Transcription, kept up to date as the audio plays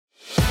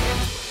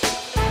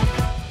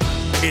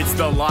It's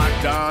the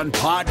Locked On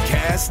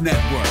Podcast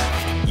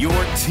Network, your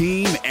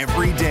team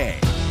every day.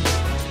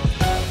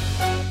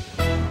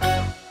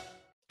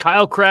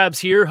 Kyle Krabs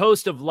here,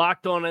 host of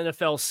Locked On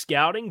NFL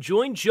Scouting.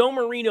 Join Joe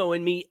Marino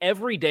and me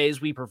every day as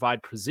we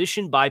provide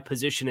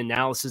position-by-position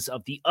analysis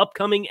of the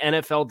upcoming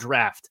NFL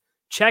Draft.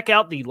 Check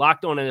out the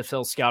Locked On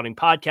NFL Scouting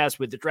podcast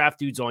with the Draft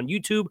Dudes on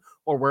YouTube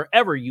or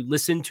wherever you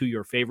listen to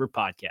your favorite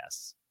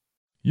podcasts.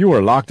 You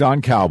are Locked On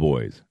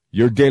Cowboys,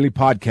 your daily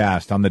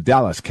podcast on the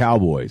Dallas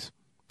Cowboys.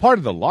 Part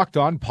of the Locked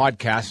On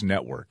Podcast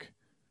Network.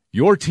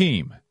 Your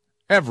team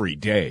every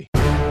day.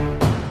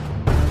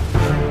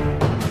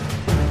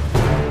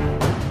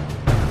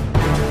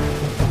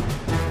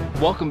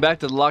 Welcome back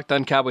to the Locked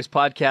On Cowboys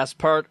podcast,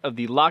 part of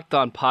the Locked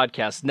On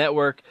Podcast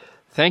Network.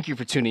 Thank you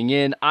for tuning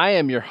in. I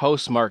am your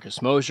host,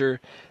 Marcus Mosher.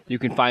 You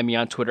can find me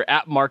on Twitter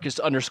at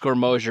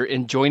Marcus_Mosher.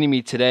 And joining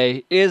me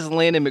today is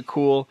Landon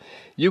McCool.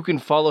 You can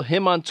follow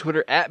him on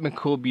Twitter at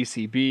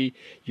McCoolBCB.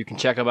 You can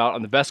check him out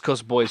on the Best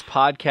Coast Boys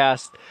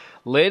podcast.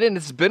 Landon,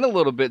 it's been a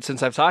little bit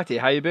since I've talked to you.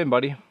 How you been,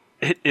 buddy?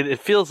 It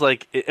feels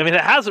like, it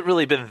hasn't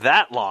really been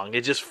that long.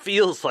 It just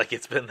feels like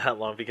it's been that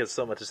long because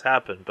so much has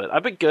happened. But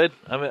I've been good.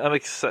 I'm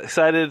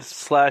excited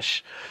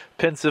 /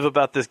 pensive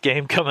about this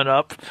game coming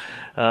up.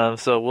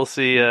 So we'll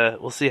see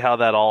how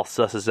that all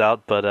susses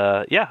out.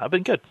 But yeah, I've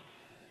been good.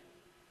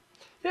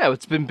 Yeah,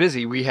 it's been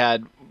busy. We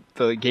had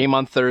the game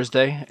on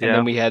Thursday, and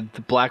then we had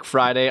the Black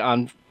Friday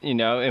on,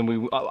 and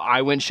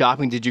I went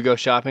shopping. Did you go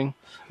shopping?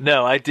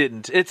 No, I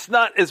didn't. It's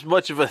not as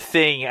much of a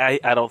thing, I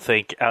don't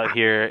think, out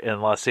here in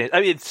Los Angeles.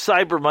 I mean, it's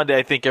Cyber Monday.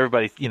 I think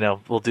everybody,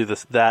 will do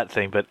that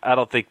thing, but I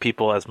don't think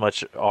people as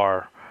much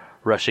are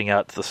rushing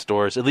out to the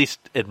stores, at least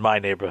in my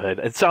neighborhood.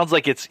 It sounds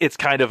like it's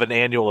kind of an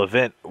annual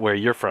event where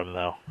you're from,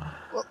 though.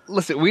 Well,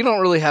 listen, we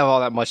don't really have all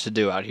that much to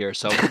do out here,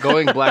 so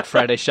going Black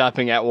Friday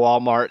shopping at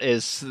Walmart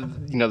is,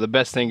 the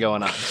best thing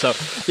going on. So,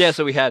 yeah,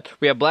 so we had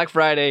Black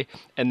Friday,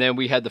 and then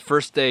we had the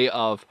first day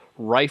of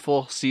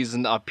rifle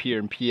season up here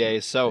in PA,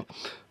 so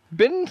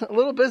been a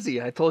little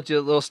busy. I told you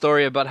a little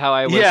story about how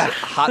I was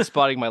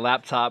hot-spotting my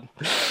laptop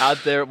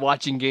out there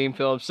watching game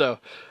film, so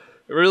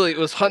really it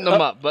was hunting them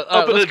up. But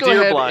up in let's a go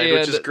deer ahead blind, and,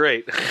 which is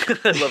great.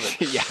 I love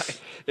it. Yeah,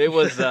 it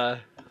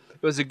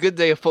was a good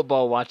day of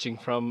football watching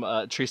from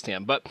tree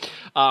stand. But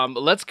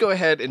let's go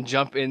ahead and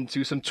jump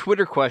into some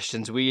Twitter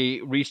questions.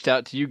 We reached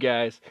out to you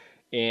guys,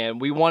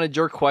 and we wanted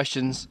your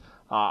questions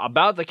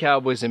about the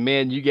Cowboys. And,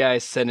 man, you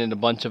guys sent in a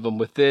bunch of them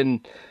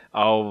within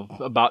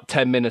about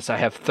 10 minutes. I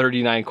have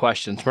 39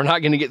 questions. We're not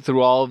going to get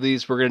through all of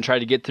these. We're going to try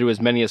to get through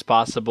as many as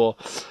possible.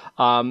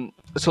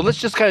 So let's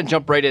just kind of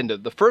jump right into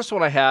it. The first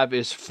one I have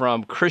is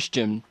from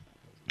Christian,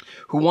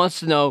 who wants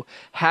to know,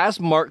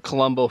 has Mark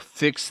Colombo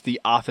fixed the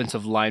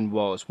offensive line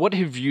woes? What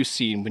have you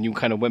seen when you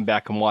kind of went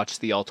back and watched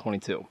the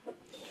All-22?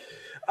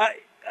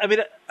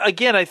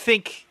 I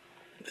think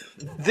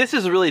this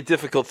is a really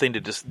difficult thing to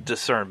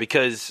discern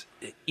because,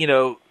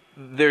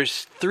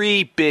 there's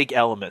three big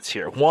elements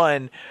here.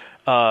 One,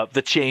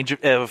 the change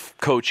of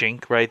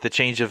coaching, right? The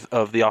change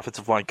of the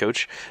offensive line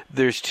coach.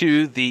 There's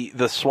two,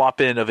 the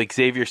swap in of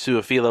Xavier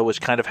Su'a-Filo,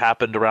 which kind of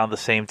happened around the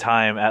same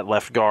time at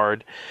left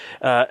guard.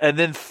 And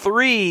then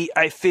three,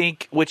 I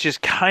think, which is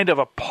kind of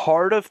a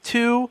part of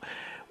two,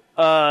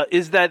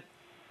 is that,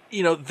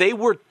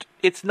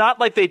 it's not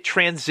like they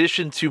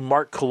transitioned to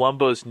Mark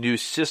Colombo's new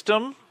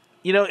system.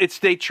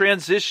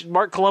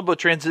 Mark Colombo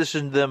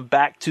transitioned them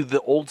back to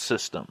the old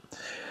system.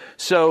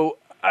 So,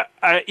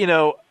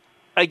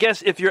 I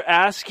guess if you're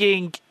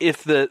asking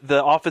if the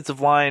offensive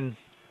line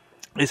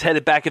is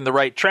headed back in the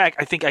right track,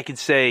 I think I can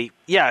say,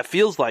 yeah,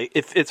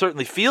 it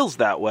certainly feels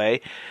that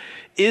way.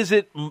 Is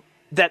it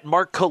that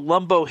Mark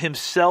Colombo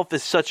himself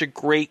is such a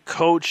great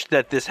coach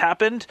that this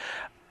happened?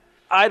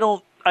 I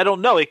don't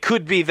know. It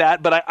could be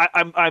that, but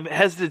I'm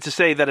hesitant to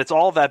say that it's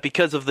all that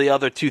because of the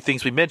other two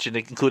things we mentioned,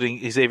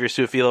 including Xavier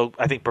Su'a-Filo,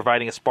 I think,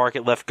 providing a spark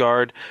at left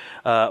guard,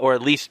 or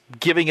at least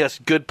giving us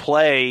good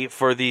play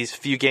for these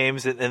few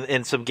games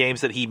and some games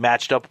that he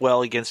matched up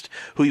well against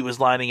who he was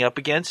lining up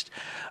against.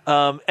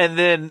 And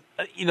then,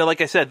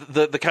 like I said,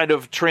 the kind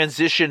of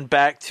transition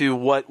back to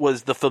what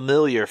was the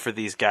familiar for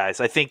these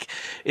guys. I think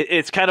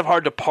it's kind of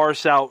hard to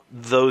parse out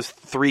those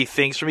three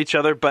things from each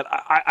other, but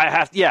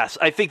I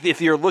think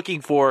if you're looking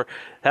for,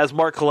 has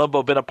Mark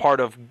Colombo been a part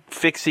of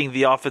fixing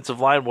the offensive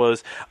line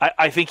woes,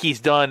 I think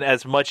he's done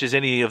as much as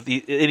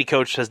any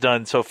coach has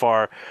done so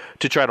far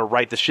to try to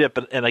right the ship.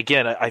 And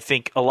again, I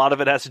think a lot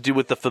of it has to do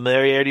with the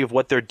familiarity of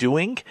what they're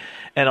doing,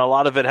 and a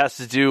lot of it has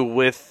to do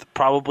with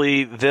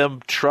probably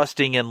them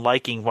trusting and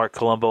liking Mark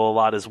Colombo a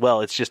lot as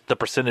well. It's just the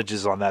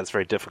percentages on that is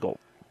very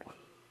difficult.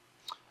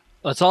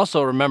 Let's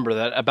also remember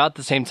that about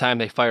the same time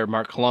they fired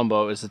Mark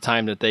Colombo is the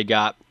time that they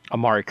got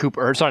Amari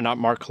Cooper. Or sorry, not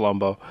Mark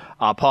Colombo,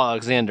 Paul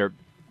Alexander.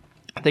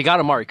 They got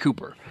Amari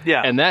Cooper.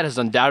 Yeah. And that has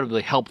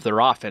undoubtedly helped their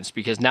offense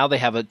because now they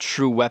have a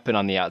true weapon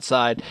on the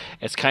outside.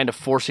 It's kind of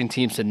forcing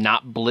teams to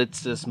not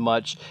blitz as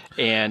much.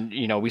 And,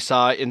 we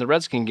saw in the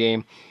Redskin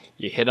game,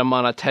 you hit them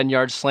on a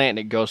 10-yard slant and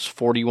it goes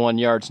 41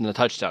 yards in the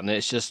touchdown. And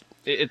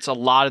It's a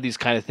lot of these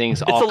kind of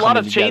things. It's a lot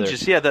of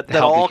changes, that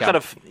all kind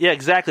of,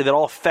 exactly, that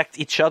all affect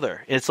each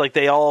other. It's like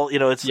they all,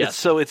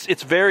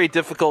 it's very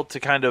difficult to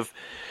kind of,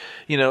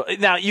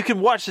 now you can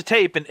watch the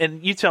tape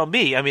and you tell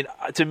me. I mean,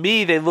 to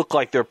me, they look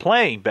like they're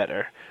playing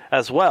better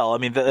as well. I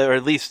mean, or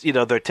at least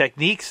their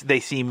techniques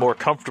they seem more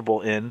comfortable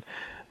in.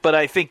 But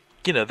I think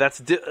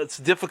it's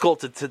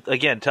difficult to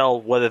again tell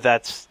whether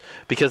that's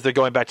because they're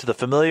going back to the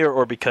familiar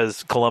or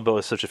because Colombo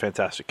is such a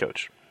fantastic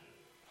coach.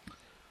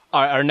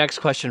 Our next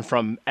question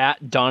from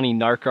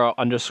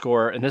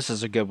 @DonnieNarca_, and this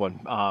is a good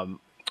one.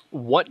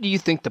 What do you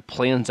think the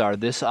plans are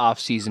this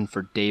offseason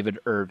for David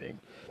Irving?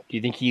 Do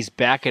you think he's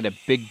back at a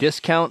big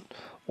discount,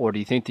 or do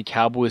you think the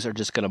Cowboys are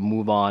just going to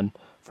move on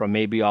from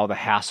maybe all the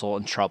hassle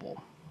and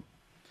trouble?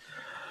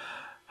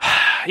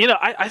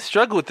 I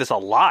struggle with this a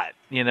lot,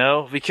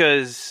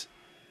 because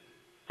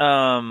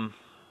part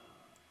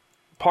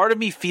of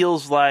me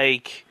feels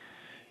like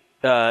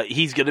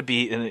he's going to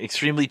be an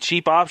extremely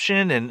cheap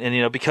option,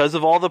 and because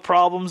of all the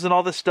problems and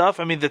all this stuff.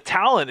 I mean, the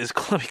talent is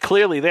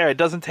clearly there. It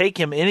doesn't take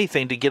him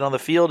anything to get on the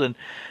field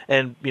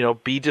and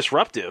be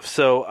disruptive.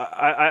 So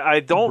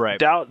I don't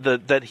doubt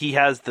that he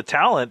has the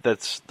talent,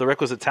 that's the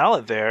requisite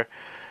talent there.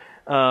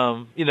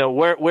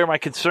 Where my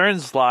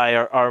concerns lie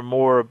are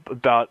more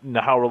about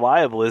how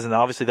reliable is, and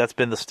obviously that's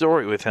been the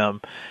story with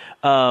him.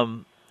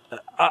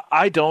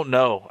 I don't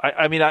know.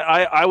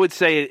 I would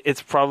say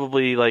it's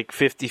probably like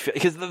 50,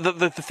 because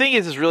the thing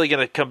is really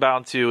going to come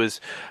down to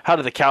is how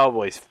do the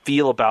Cowboys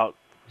feel about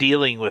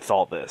dealing with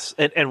all this,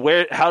 and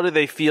how do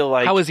they feel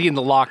like, how is he in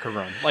the locker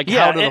room? Like,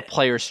 how do the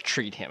players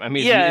treat him? I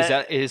mean,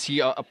 is he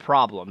a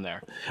problem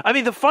there? I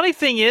mean, the funny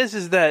thing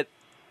is that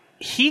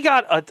he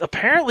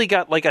apparently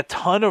got like a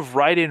ton of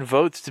write-in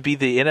votes to be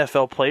the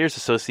NFL Players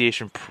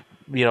Association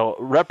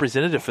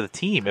representative for the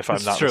team, if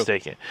I'm not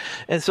mistaken.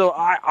 And so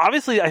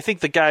I think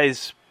the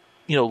guys,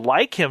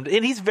 like him,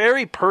 and he's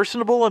very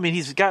personable. I mean,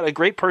 he's got a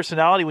great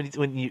personality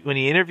when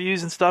he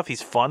interviews and stuff.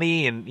 He's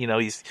funny, and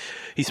he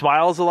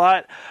smiles a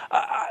lot.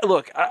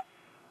 I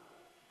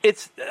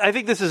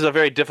think this is a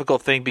very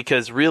difficult thing,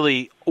 because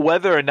really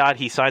whether or not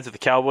he signs with the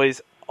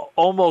Cowboys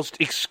almost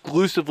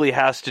exclusively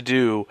has to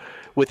do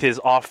with his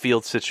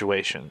off-field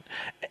situation.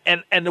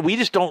 And we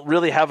just don't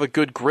really have a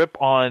good grip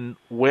on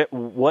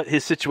what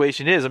his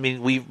situation is. I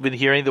mean, we've been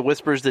hearing the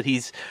whispers that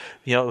he's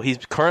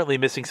currently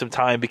missing some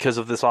time because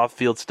of this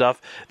off-field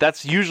stuff.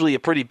 That's usually a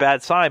pretty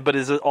bad sign, but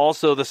is it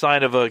also the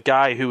sign of a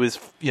guy who is,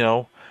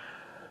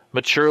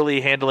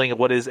 maturely handling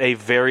what is a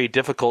very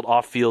difficult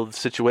off-field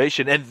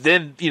situation? And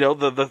then,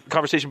 the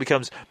conversation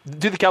becomes,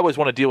 do the Cowboys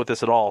want to deal with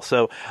this at all?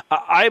 So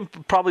I'm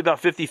probably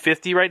about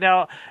 50-50 right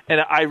now, and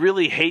I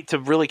really hate to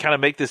really kind of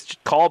make this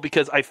call,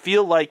 because I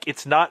feel like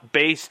it's not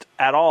based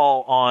at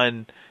all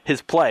on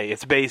his play.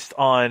 It's based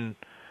on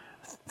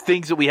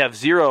things that we have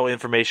zero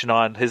information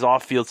on: his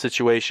off-field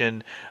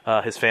situation,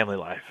 his family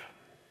life.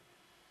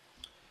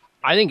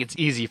 I think it's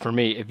easy for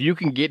me. If you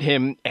can get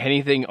him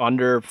anything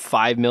under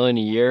 $5 million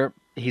a year,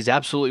 he's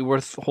absolutely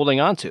worth holding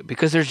on to,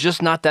 because there's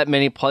just not that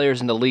many players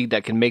in the league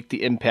that can make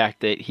the impact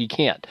that he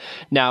can't.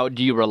 Now,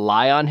 do you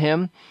rely on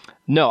him?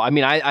 No. I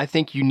mean, I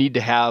think you need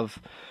to have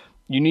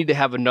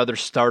another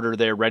starter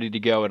there ready to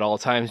go at all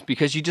times,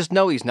 because you just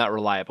know he's not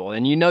reliable,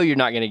 and you're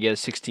not going to get a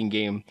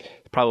 16-game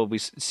probably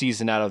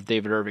season out of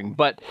David Irving.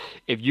 But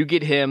if you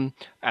get him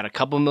at a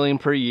couple million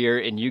per year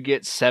and you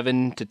get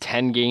 7 to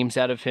 10 games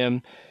out of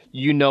him,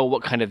 you know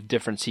what kind of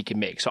difference he can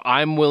make. So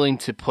I'm willing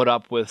to put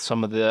up with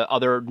some of the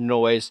other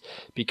noise,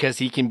 because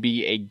he can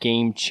be a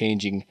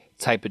game-changing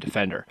type of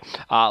defender.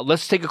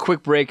 Let's take a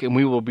quick break, and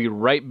we will be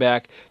right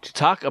back to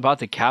talk about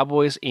the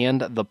Cowboys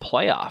and the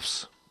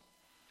playoffs.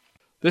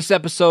 This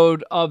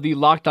episode of the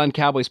Locked On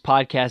Cowboys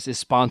podcast is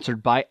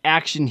sponsored by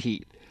Action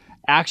Heat.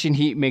 Action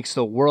Heat makes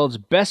the world's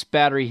best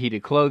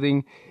battery-heated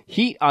clothing.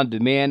 Heat on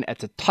demand at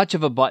the touch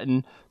of a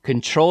button.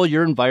 Control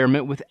your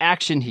environment with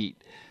Action Heat.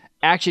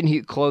 Action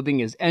Heat clothing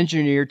is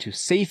engineered to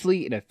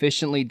safely and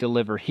efficiently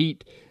deliver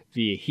heat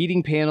via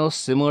heating panels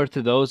similar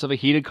to those of a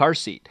heated car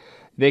seat.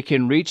 They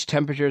can reach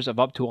temperatures of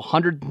up to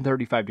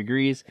 135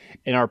 degrees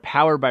and are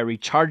powered by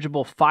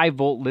rechargeable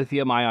 5-volt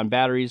lithium-ion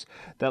batteries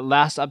that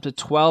last up to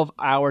 12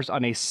 hours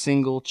on a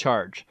single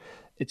charge.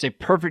 It's a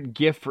perfect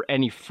gift for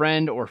any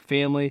friend or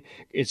family.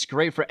 It's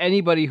great for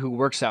anybody who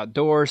works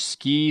outdoors,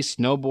 skis,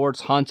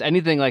 snowboards, hunts,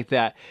 anything like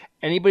that.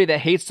 Anybody that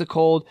hates the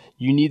cold,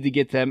 you need to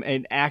get them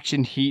an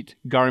Action Heat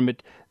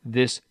garment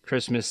this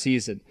Christmas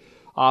season.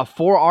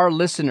 For our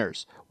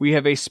listeners, we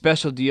have a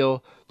special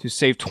deal to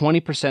save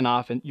 20%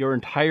 off your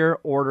entire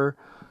order.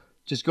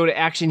 Just go to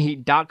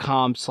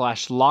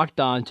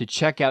actionheat.com/lockedon to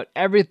check out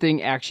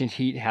everything Action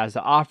Heat has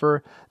to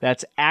offer.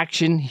 That's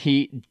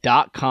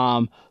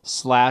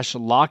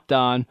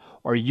actionheat.com/lockedon,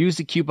 or use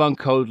the coupon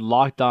code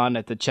LOCKEDON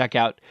at the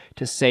checkout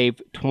to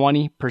save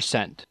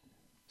 20%.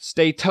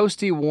 Stay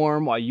toasty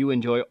warm while you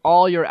enjoy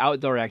all your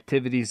outdoor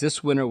activities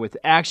this winter with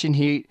Action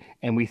Heat,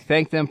 and we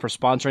thank them for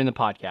sponsoring the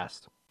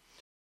podcast.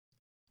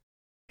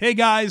 Hey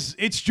guys,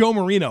 it's Joe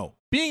Marino.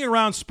 Being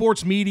around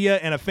sports media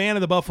and a fan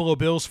of the Buffalo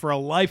Bills for a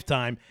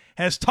lifetime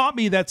has taught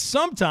me that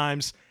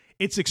sometimes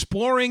It's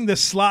exploring the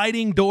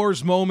sliding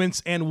doors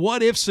moments and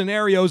what-if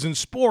scenarios in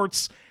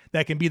sports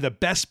that can be the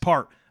best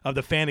part of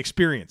the fan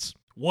experience.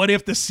 What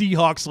if the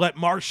Seahawks let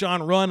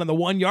Marshawn run on the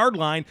 1-yard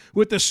line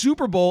with the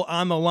Super Bowl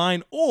on the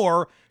line?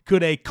 Or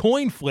could a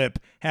coin flip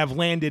have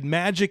landed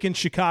Magic in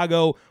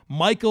Chicago,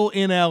 Michael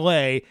in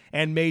L.A.,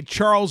 and made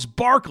Charles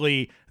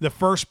Barkley the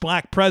first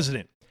black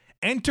president?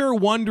 Enter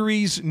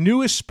Wondery's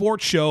newest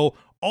sports show,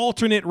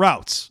 Alternate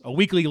Routes, a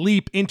weekly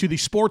leap into the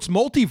sports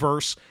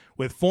multiverse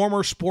with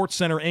former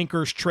SportsCenter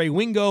anchors Trey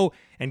Wingo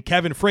and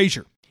Kevin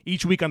Frazier.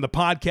 Each week on the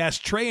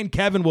podcast, Trey and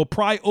Kevin will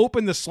pry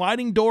open the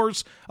sliding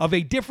doors of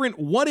a different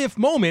what-if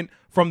moment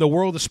from the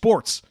world of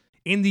sports.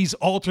 In these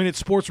alternate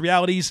sports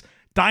realities,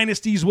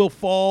 dynasties will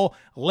fall,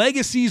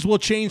 legacies will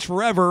change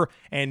forever,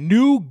 and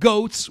new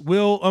GOATs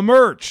will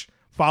emerge.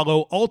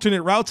 Follow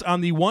Alternate Routes on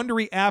the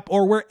Wondery app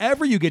or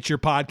wherever you get your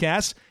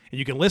podcasts, and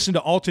you can listen to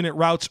Alternate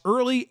Routes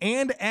early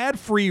and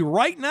ad-free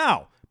right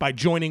now by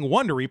joining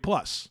Wondery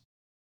Plus.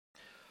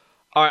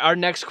 All right, our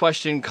next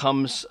question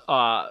comes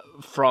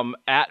from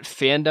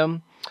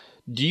 @Fandom.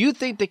 Do you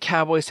think the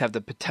Cowboys have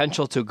the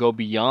potential to go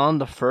beyond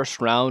the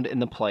first round in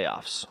the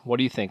playoffs? What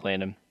do you think,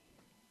 Landon?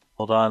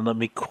 Hold on, let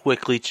me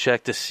quickly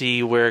check to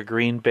see where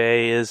Green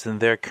Bay is in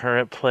their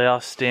current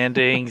playoff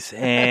standings.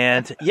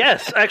 And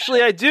yes,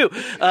 actually I do.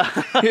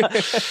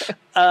 That's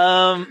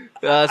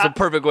a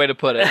perfect way to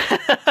put it.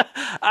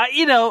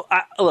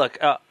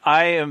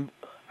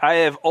 I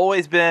have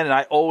always been, and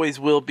I always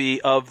will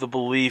be, of the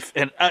belief,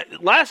 and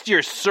last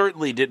year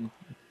certainly didn't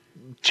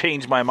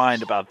change my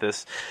mind about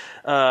this.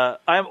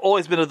 I've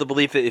always been of the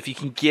belief that if you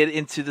can get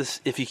into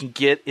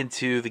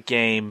the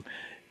game,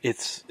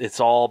 it's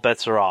all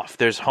bets are off.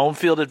 There's home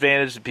field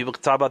advantage, and people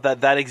can talk about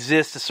that. That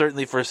exists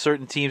certainly for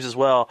certain teams as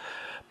well.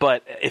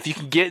 But if you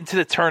can get into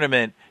the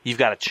tournament, you've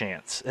got a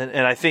chance.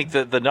 And I think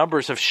that the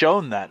numbers have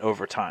shown that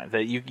over time,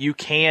 that you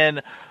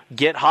can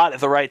get hot at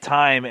the right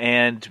time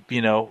and,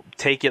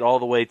 take it all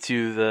the way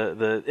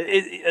to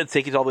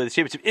take it all the way to the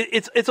championship.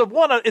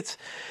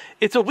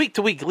 It's a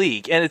week-to-week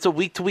league, and it's a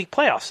week-to-week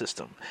playoff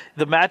system.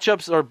 The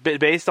matchups are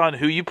based on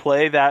who you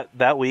play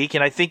that week,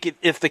 and I think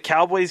if the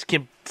Cowboys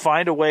can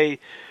find a way,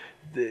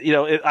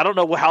 I don't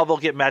know how they'll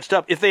get matched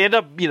up. If they end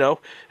up,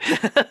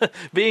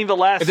 being the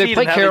last seed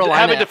and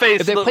having to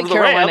face the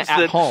Rams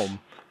at home.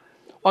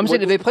 Well, I'm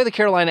saying if they play the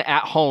Carolina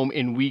at home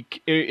in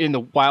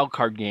the wild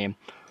card game,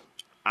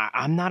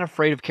 I'm not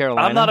afraid of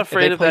Carolina. I'm not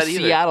afraid of that either. If they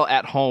play Seattle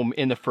at home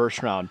in the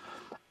first round,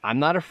 I'm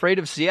not afraid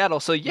of Seattle.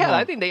 So,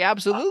 I think they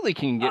absolutely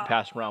can get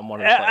past round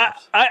one of the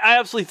playoffs. I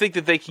absolutely think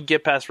that they can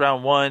get past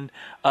round one.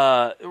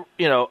 I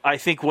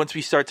think once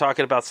we start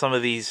talking about some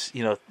of these,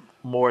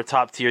 more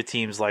top-tier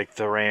teams like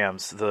the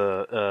Rams,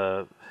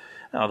 the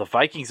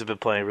Vikings have been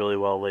playing really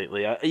well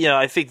lately.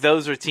 I think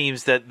those are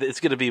teams that it's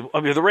going to be. I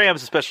mean, the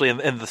Rams, especially,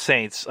 and the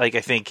Saints, I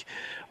think,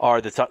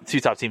 are the two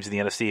top teams in the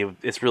NFC.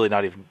 It's really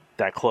not even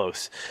that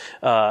close.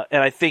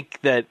 And I think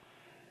that,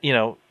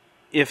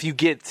 if you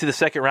get to the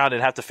second round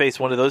and have to face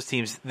one of those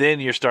teams, then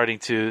you're starting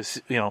to,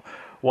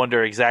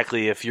 wonder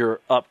exactly if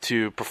you're up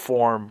to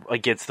perform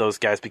against those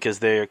guys, because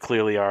they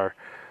clearly are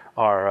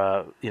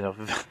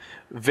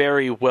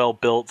very well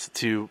built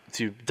to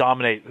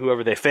dominate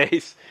whoever they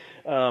face.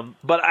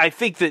 But I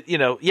think that,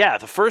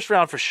 the first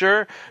round for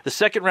sure. The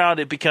second round,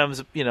 it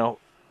becomes,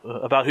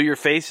 about who you're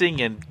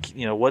facing and,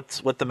 what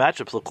the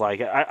matchups look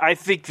like. I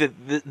think that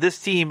this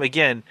team,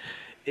 again,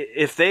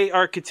 if they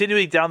are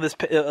continuing down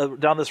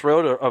this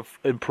road of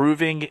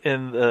improving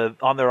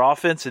on their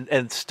offense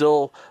and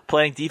still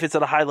playing defense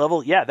at a high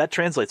level, that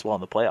translates well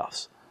in the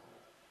playoffs.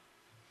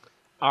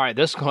 All right,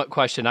 this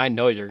question I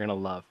know you're going to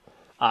love.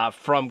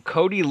 From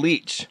Cody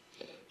Leach.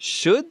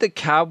 Should the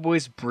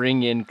Cowboys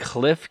bring in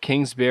Cliff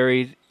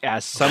Kingsbury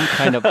as some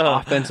kind of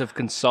offensive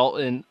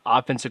consultant,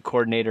 offensive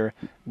coordinator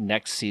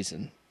next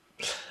season?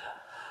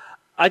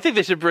 I think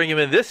they should bring him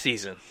in this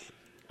season.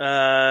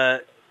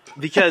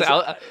 Because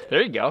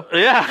there you go.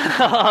 Yeah,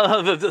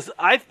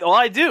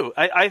 I do.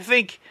 I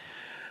think.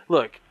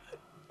 Look,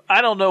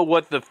 I don't know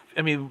what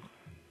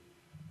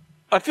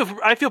I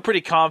feel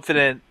pretty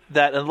confident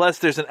that unless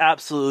there's an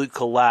absolute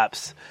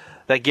collapse,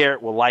 that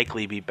Garrett will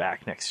likely be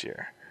back next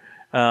year.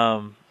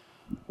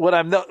 What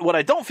I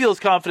don't feel as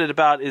confident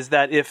about is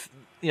that if,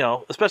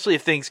 especially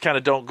if things kind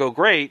of don't go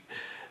great,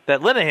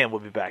 that Linehan will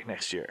be back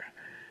next year.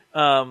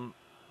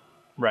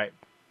 Right.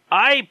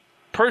 I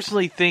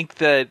personally think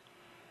that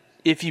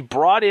if you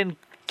brought in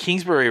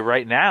Kingsbury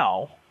right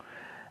now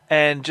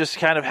and just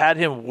kind of had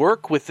him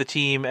work with the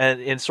team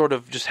and sort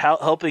of just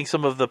helping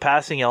some of the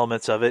passing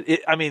elements of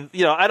it,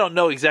 I don't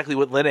know exactly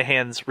what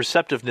Linehan's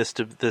receptiveness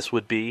to this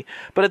would be,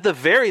 but at the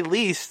very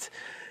least,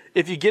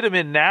 if you get him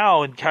in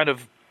now and kind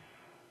of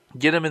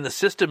get him in the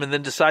system and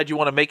then decide you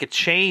want to make a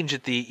change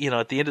at the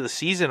end of the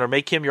season or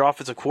make him your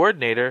offensive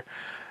coordinator,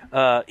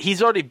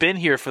 he's already been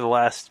here for the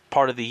last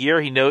part of the year.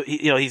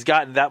 He's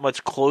gotten that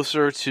much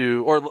closer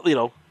to,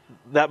 or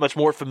that much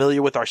more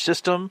familiar with our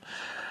system.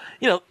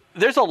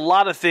 There's a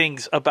lot of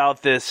things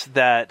about this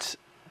that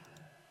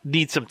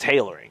need some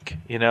tailoring.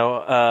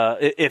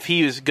 If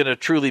he is going to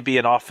truly be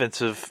an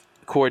offensive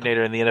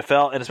coordinator in the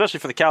NFL, and especially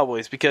for the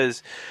Cowboys,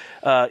 because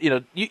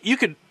you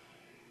could.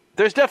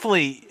 There's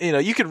definitely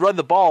you could run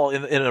the ball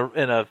in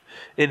an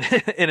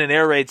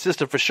air raid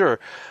system for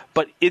sure,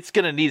 but it's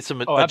going to need some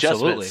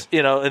adjustments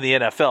in the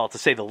NFL, to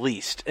say the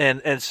least.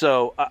 And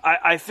so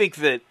I think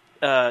that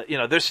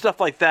there's stuff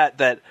like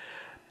that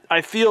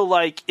I feel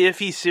like if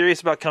he's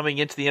serious about coming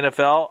into the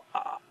NFL,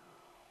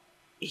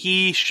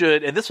 he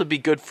should, and this would be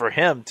good for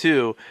him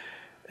too.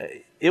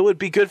 It would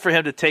be good for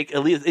him to take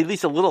at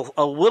least a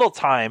little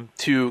time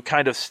to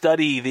kind of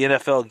study the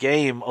NFL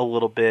game a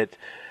little bit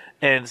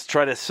and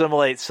try to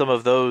assimilate some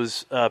of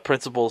those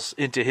principles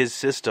into his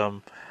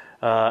system,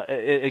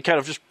 and kind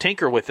of just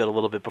tinker with it a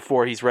little bit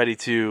before he's ready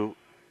to,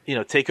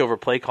 take over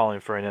play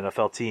calling for an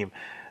NFL team.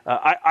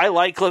 I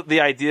like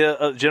the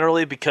idea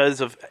generally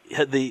because of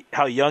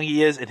how young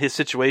he is and his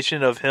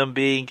situation of him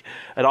being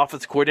an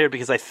offensive coordinator,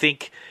 because I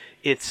think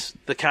it's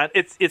kind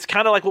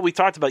of like what we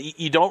talked about.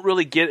 You don't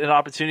really get an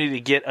opportunity to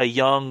get a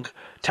young,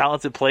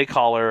 talented play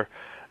caller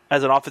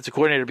as an offensive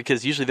coordinator,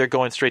 because usually they're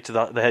going straight to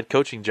the head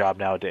coaching job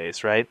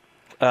nowadays, right?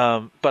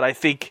 But I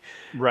think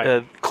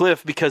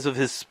Cliff, because of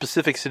his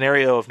specific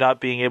scenario of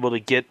not being able to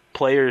get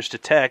players to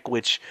tech,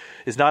 which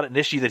is not an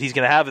issue that he's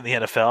going to have in the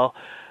NFL,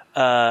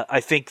 I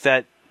think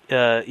that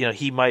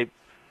he might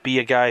be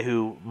a guy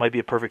who might be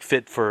a perfect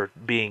fit for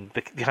being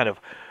the kind of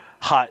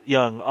hot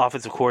young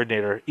offensive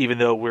coordinator, even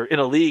though we're in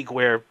a league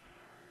where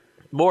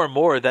more and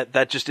more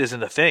that just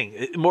isn't a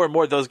thing. More and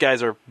more those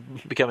guys are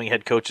becoming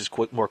head coaches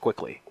more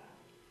quickly.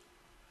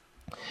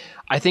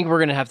 I think we're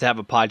going to have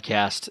a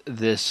podcast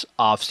this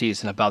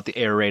offseason about the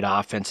air raid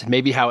offense and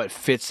maybe how it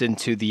fits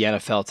into the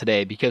NFL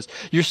today, because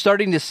you're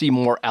starting to see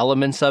more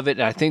elements of it.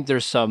 And I think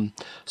there's some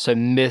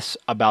myths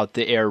about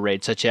the air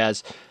raid, such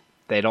as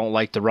they don't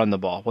like to run the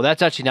ball. Well,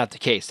 that's actually not the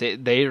case.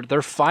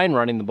 They're fine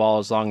running the ball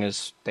as long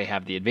as they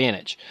have the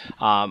advantage.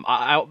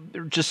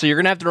 Just so you're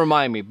going to have to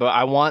remind me, but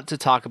I want to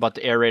talk about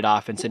the air raid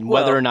offense and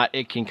whether or not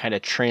it can kind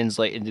of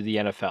translate into the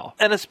NFL.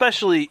 And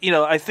especially,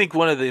 I think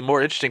one of the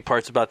more interesting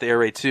parts about the air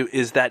raid too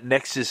is that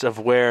nexus of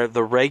where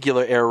the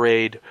regular air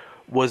raid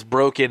was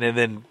broken and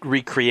then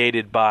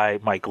recreated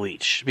by Mike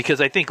Leach. Because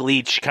I think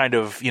Leach kind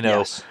of,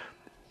 yes,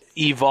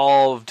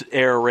 evolved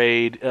air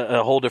raid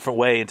a whole different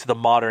way into the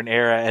modern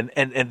era,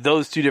 and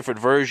those two different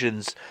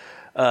versions,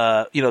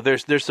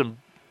 there's some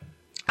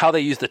how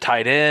they use the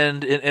tight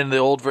end in the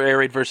old air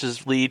raid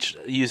versus Leach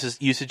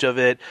usage of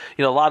it.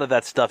 A lot of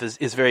that stuff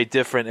is very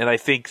different, and I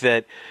think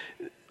that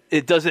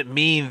it doesn't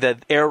mean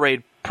that air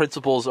raid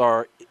principles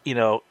are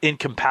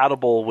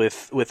incompatible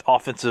with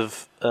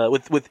offensive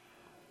with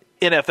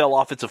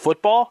NFL offensive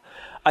football.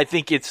 I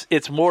think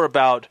it's more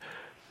about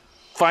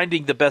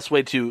finding the best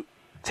way to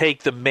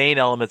take the main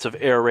elements of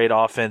air raid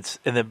offense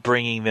and then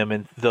bringing them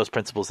in those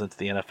principles into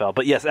the NFL.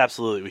 But yes,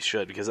 absolutely we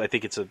should, because I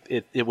think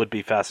it would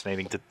be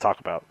fascinating to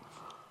talk about.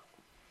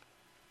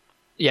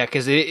 Yeah,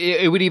 because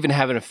it would even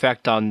have an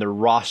effect on the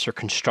roster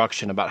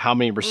construction about how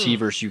many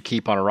receivers you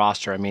keep on a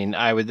roster. I mean,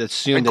 I would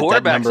assume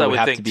that number would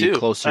have to be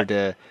closer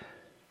to.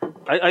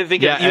 I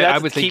think I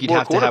would think you'd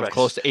have to have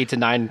close to 8 to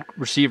 9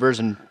 receivers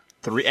and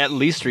at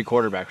least 3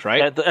 quarterbacks,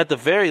 right? At the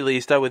very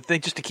least, I would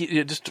think just to keep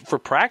just for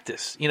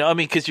practice.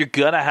 Because you're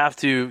gonna have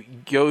to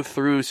go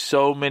through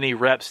so many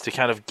reps to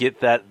kind of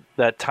get that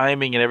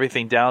timing and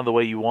everything down the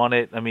way you want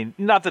it. I mean,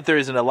 not that there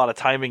isn't a lot of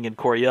timing in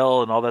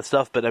Coryell and all that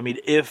stuff, but I mean,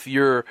 if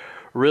you're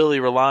really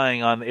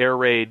relying on air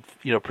raid,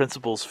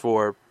 principles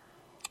for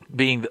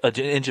being an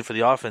engine for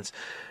the offense,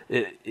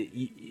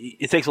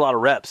 it takes a lot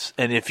of reps.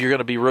 And if you're going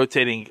to be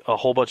rotating a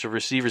whole bunch of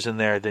receivers in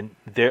there, then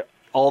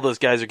all those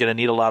guys are going to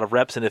need a lot of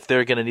reps, and if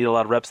they're going to need a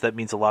lot of reps, that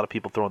means a lot of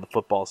people throwing the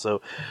football.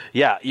 So,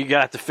 yeah, you got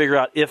to have to figure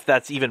out if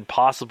that's even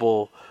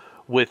possible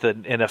with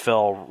an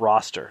NFL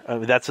roster. I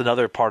mean, that's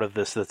another part of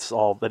this that's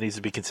all that needs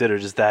to be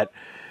considered, is that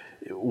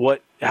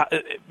with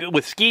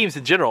schemes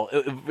in general,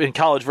 in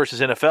college versus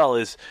NFL,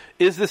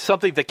 is this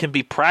something that can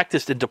be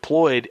practiced and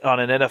deployed on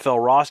an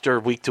NFL roster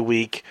week to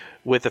week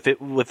with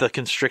the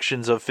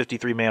constrictions of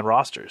 53-man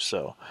rosters?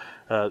 So,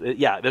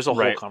 there's a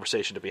whole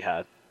conversation to be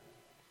had.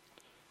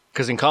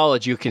 Because in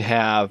college, you can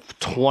have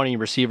 20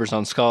 receivers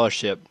on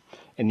scholarship.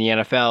 In the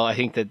NFL, I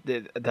think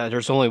that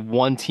there's only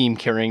one team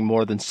carrying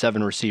more than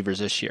 7 receivers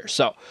this year.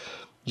 So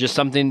just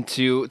something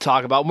to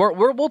talk about.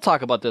 We'll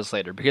talk about this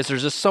later, because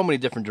there's just so many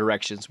different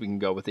directions we can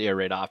go with the air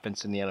raid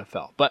offense in the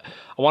NFL. But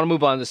I want to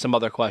move on to some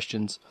other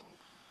questions.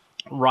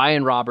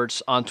 Ryan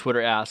Roberts on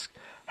Twitter asks,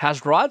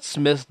 has Rod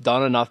Smith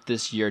done enough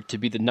this year to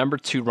be the number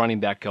 2 running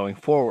back going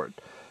forward?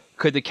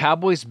 Could the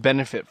Cowboys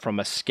benefit from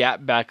a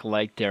scat back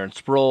like Darren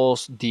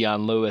Sproles,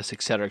 Dion Lewis,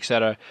 et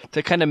cetera,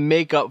 to kind of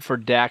make up for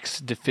Dak's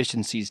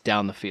deficiencies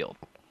down the field?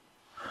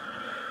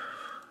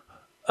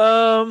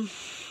 I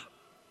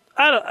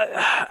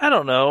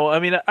don't know. I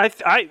mean,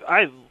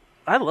 I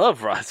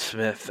love Rod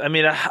Smith. I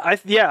mean, I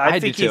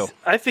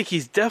think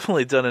he's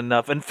definitely done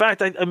enough. In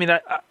fact, I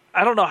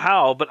don't know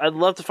how, but I'd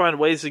love to find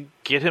ways to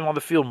get him on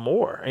the field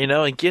more,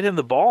 and get him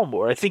the ball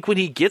more. I think when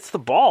he gets the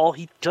ball,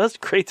 he does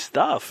great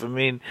stuff. I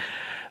mean,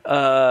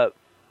 I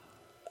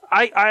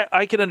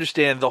can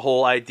understand the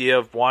whole idea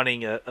of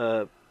wanting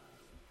a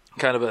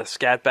kind of a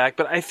scat back,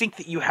 but I think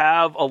that you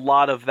have a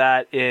lot of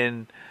that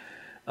in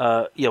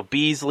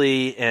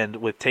Beasley and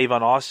with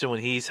Tavon Austin when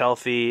he's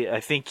healthy.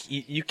 I think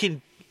you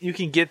can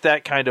get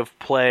that kind of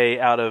play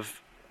out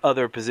of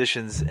other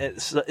positions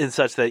in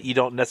such that you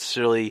don't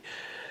necessarily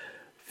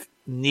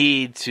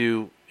need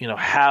to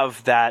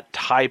have that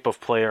type of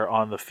player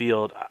on the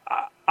field.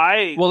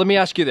 Well, let me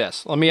ask you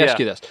this.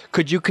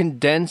 Could you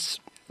condense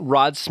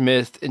Rod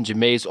Smith and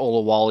Jameis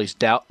Olawale's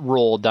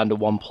role down to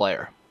one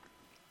player?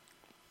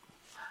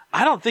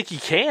 I don't think he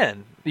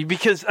can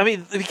because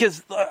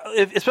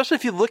especially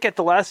if you look at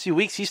the last few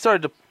weeks,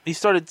 Olawale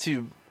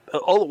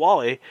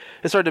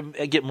has started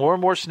to get more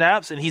and more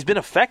snaps, and he's been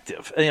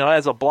effective.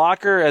 As a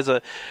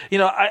blocker,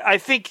 I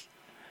think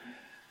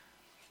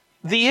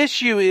the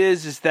issue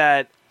is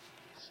that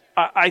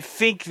I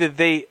think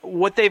that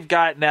what they've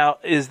got now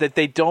is that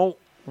they don't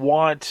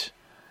want.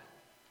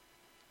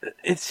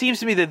 It seems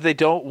to me that they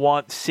don't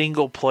want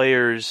single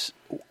players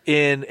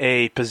in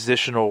a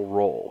positional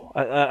role.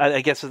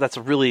 I guess that's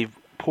a really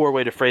poor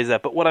way to phrase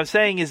that. But what I'm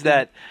saying is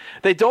that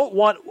they don't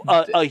want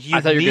a unique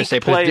I thought you were going to say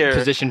player.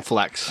 Position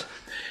flex.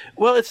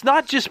 Well, it's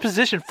not just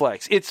position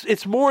flex.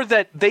 It's more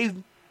that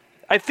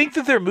I think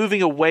that they're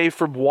moving away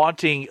from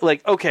wanting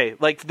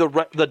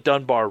the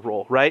Dunbar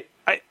role, right?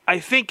 I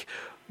think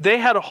they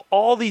had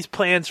all these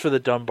plans for the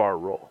Dunbar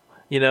role.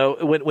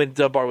 When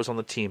Dunbar was on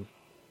the team,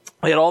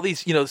 they had all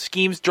these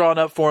schemes drawn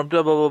up for him,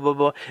 blah blah blah blah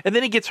blah, and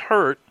then he gets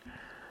hurt.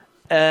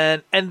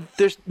 And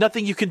there's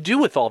nothing you can do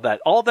with all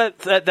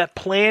that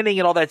planning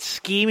and all that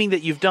scheming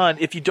that you've done.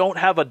 If you don't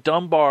have a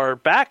Dunbar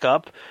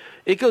backup,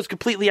 it goes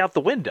completely out the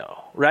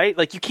window, right?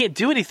 Like you can't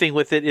do anything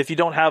with it if you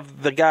don't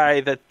have the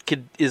guy that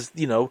is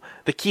the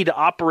key to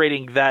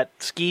operating that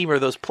scheme or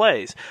those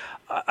plays.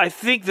 I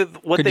think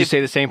that Could you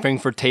say the same thing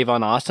for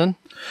Tavon Austin?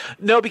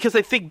 No, because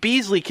I think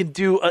Beasley can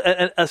do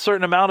a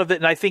certain amount of it,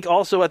 and I think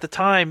also at the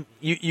time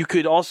you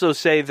could also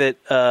say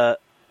that.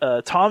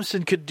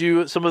 Thompson could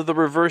do some of the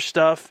reverse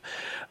stuff.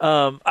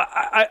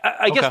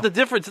 I guess the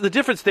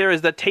difference there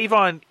is that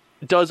Tavon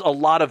does a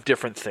lot of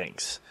different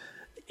things,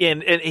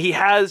 and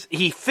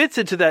he fits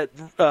into that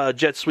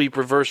jet sweep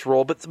reverse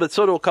role, but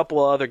so do a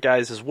couple of other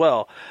guys as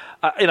well.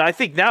 And I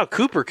think now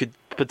Cooper could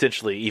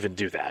potentially even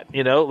do that.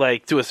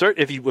 Like to a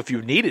certain if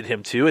you needed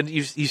him to, and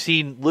you've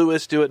seen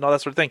Lewis do it and all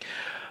that sort of thing.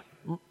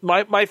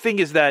 My thing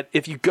is that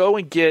if you go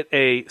and get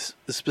a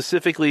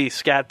specifically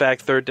scat back,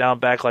 third down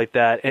back like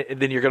that, and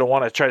then you're going to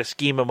want to try to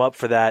scheme him up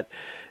for that.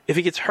 If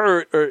he gets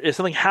hurt or if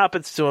something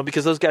happens to him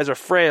because those guys are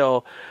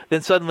frail,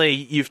 then suddenly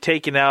you've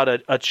taken out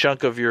a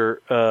chunk of your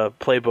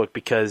playbook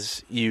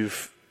because you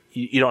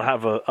don't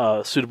have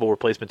a suitable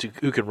replacement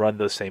who can run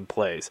those same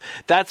plays.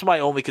 That's my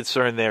only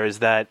concern there is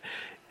that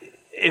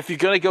if you're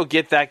going to go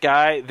get that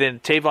guy, then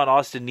Tavon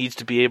Austin needs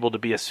to be able to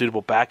be a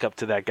suitable backup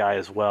to that guy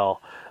as well.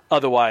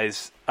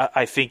 Otherwise,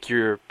 I think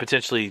you're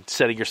potentially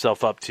setting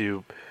yourself up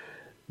to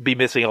be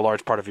missing a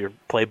large part of your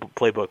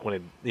playbook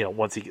when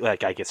once that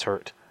guy gets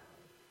hurt.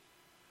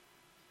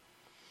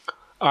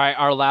 All right,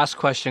 our last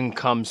question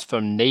comes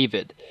from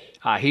Navid.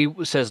 He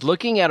says,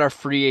 looking at our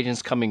free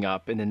agents coming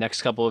up in the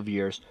next couple of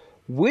years,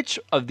 which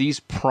of these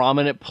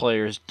prominent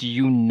players do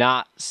you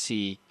not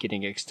see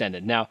getting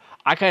extended? Now,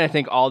 I kind of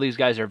think all these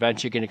guys are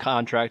eventually getting a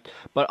contract,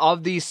 but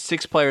of these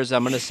 6 players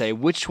I'm going to say,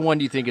 which one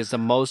do you think is the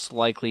most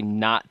likely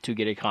not to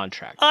get a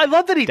contract? I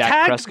love that he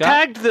Dak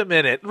tagged them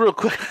in it real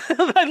quick.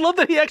 I love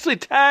that he actually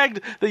tagged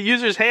the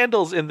users'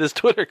 handles in this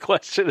Twitter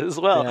question as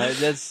well. Yeah,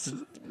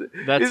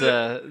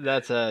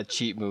 that's a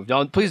cheat move.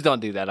 Please don't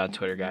do that on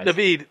Twitter, guys.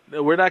 Naveed,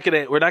 we're not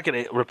gonna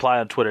reply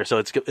on Twitter, so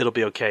it'll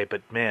be okay.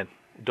 But man,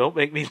 don't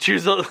make me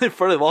choose in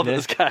front of all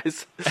those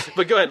guys.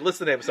 But go ahead, list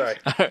the name. Sorry.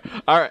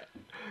 All right.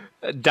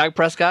 Dak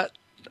Prescott,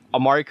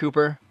 Amari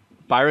Cooper,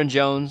 Byron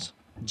Jones,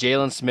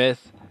 Jalen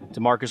Smith,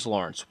 DeMarcus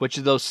Lawrence. Which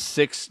of those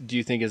 6 do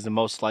you think is the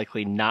most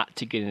likely not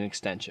to get an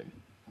extension?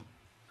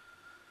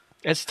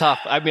 It's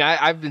tough. I mean,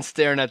 I've been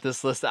staring at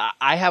this list.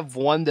 I have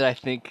one that I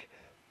think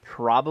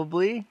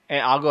probably,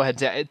 and I'll go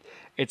ahead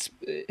and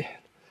say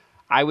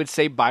I would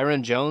say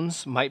Byron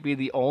Jones might be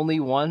the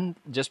only one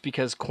just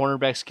because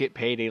cornerbacks get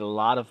paid a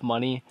lot of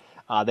money.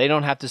 They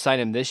don't have to sign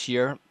him this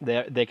year.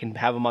 They can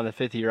have him on the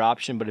 5th-year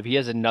option, but if he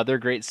has another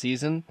great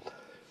season,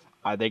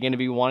 are they going to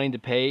be wanting to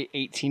pay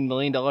 $18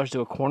 million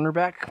to a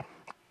cornerback?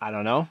 I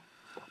don't know.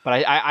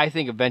 But I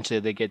think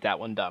eventually they get that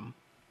one done.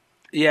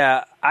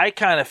 Yeah, I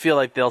kind of feel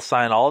like they'll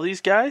sign all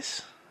these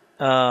guys.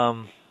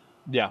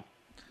 Yeah.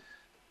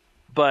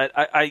 But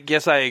I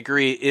guess I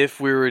agree. If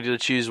we were to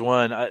choose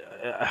one,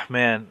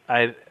 I'm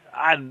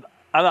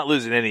not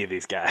losing any of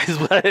these guys.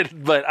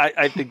 But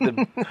I think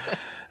the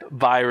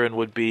Byron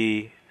would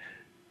be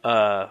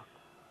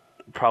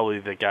probably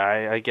the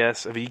guy. I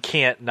guess. I mean, you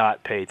can't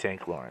not pay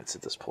Tank Lawrence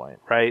at this point,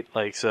 right?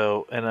 Like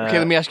so. And okay,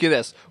 let me ask you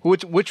this: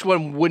 which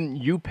one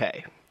wouldn't you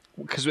pay?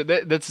 Because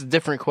that's a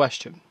different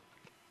question.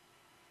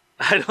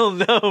 I don't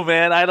know,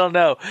 man. I don't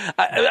know.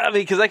 I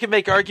mean, because I can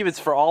make arguments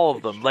for all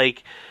of them.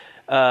 Like.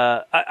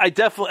 I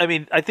definitely. I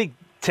mean, I think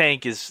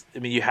Tank is. I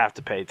mean, you have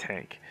to pay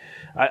Tank.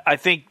 I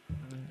think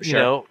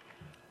Sure.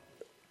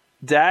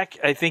 Dak.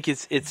 I think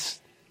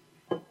it's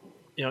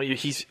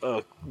he's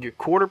your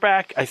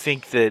quarterback. I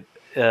think that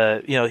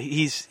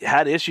he's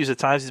had issues at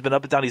times. He's been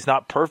up and down. He's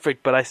not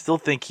perfect, but I still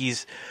think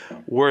he's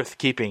worth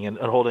keeping and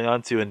holding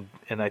on to.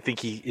 And I think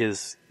he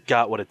is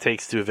got what it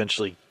takes to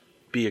eventually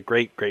be a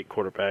great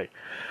quarterback.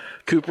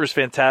 Cooper's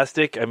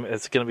fantastic.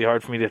 It's going to be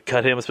hard for me to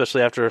cut him,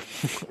 especially after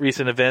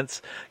recent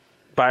events.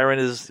 Byron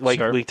is, like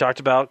we talked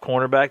about,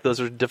 cornerback. Those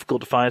are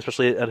difficult to find,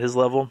 especially at his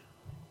level.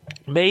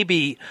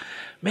 Maybe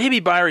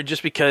Byron,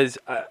 just because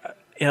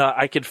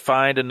I could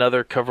find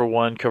another cover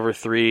 1, cover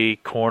 3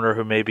 corner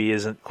who maybe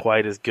isn't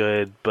quite as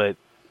good, but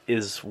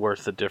is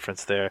worth the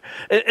difference there.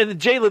 And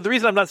Jalen, the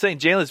reason I'm not saying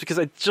Jalen is because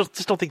I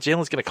just don't think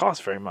Jalen's going to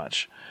cost very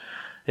much.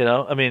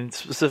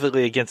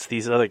 Specifically against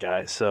these other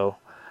guys. So,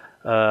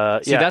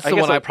 that's the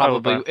one I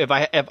probably, if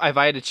I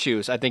had to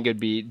choose, I think it'd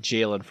be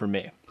Jalen for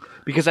me,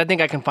 because I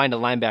think I can find a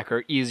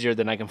linebacker easier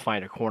than I can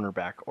find a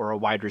cornerback or a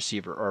wide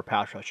receiver or a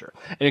pass rusher.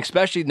 And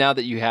especially now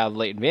that you have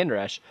Leighton Vander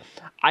Esch,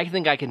 I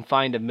think I can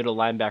find a middle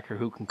linebacker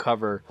who can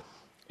cover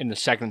in the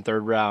 2nd,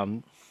 3rd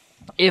round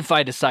if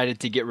I decided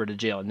to get rid of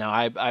Jalen. Now,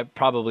 I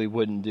probably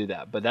wouldn't do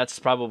that, but that's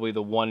probably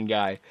the one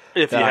guy.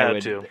 If you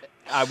had to.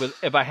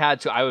 If I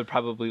had to, I would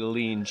probably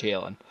lean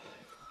Jalen.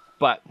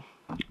 But,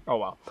 oh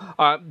well.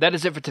 That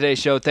is it for today's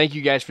show. Thank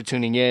you guys for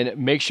tuning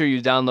in. Make sure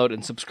you download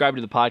and subscribe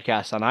to the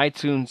podcast on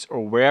iTunes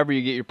or wherever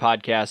you get your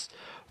podcasts.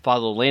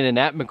 Follow Landon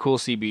at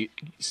McCoolBCB.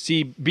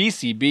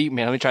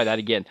 Man, let me try that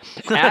again.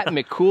 At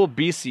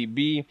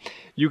McCoolBCB.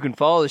 You can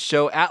follow the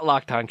show at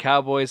Locked On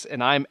Cowboys,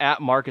 and I'm at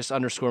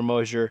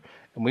Marcus_Mosier,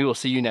 and we will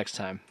see you next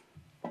time.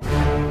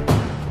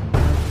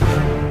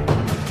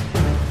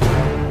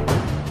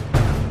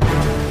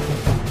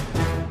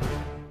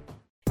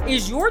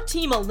 Is your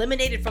team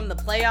eliminated from the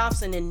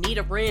playoffs and in need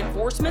of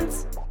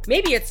reinforcements?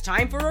 Maybe it's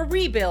time for a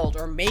rebuild,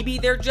 or maybe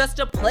they're just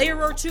a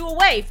player or two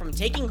away from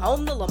taking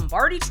home the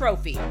Lombardi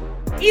Trophy.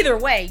 Either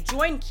way,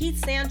 join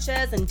Keith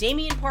Sanchez and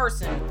Damian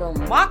Parson for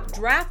Mock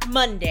Draft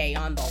Monday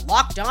on the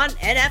Locked On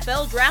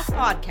NFL Draft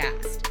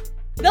Podcast.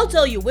 They'll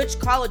tell you which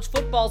college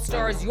football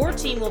stars your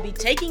team will be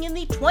taking in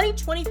the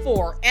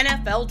 2024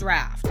 NFL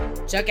Draft.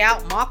 Check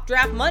out Mock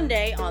Draft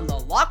Monday on the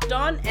Locked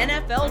On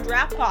NFL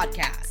Draft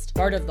Podcast,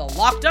 part of the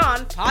Locked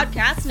On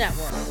Podcast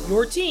Network,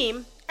 your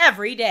team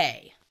every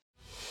day.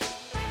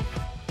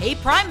 Hey,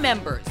 Prime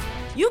members,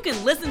 you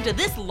can listen to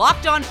this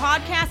Locked On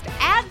podcast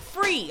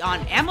ad-free on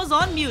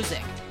Amazon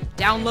Music.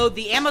 Download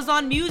the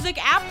Amazon Music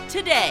app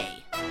today.